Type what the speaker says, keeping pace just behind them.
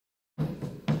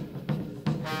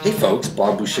Hey folks,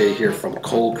 Bob Boucher here from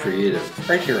Cole Creative,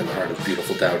 right here in the heart of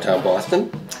beautiful downtown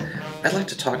Boston. I'd like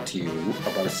to talk to you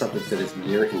about a subject that is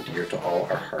near and dear to all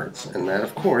our hearts, and that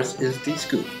of course is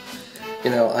D-Scoop. You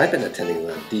know, I've been attending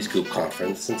the D-Scoop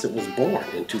conference since it was born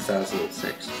in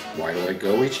 2006. Why do I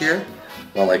go each year?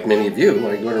 Well, like many of you,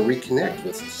 I go to reconnect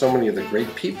with so many of the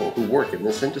great people who work in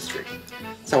this industry.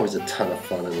 It's always a ton of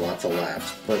fun and lots of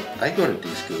laughs, but I go to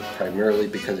D-Scoop primarily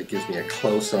because it gives me a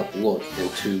close-up look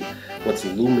into what's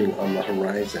looming on the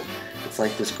horizon. It's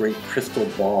like this great crystal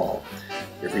ball.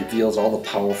 It reveals all the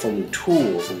powerful new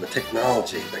tools and the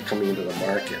technology that are coming into the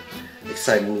market.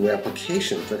 Exciting new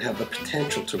applications that have the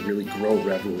potential to really grow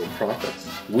revenue and profits.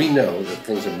 We know that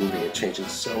things are moving and changing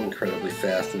so incredibly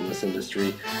fast in this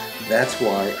industry. That's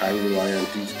why I rely on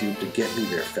D-Scoop to get me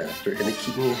there faster and to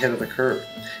keep me ahead of the curve.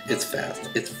 It's fast,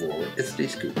 it's forward, it's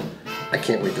D-Scoop. I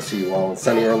can't wait to see you all in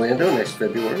sunny Orlando next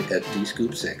February at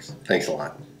D-Scoop 6. Thanks a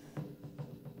lot.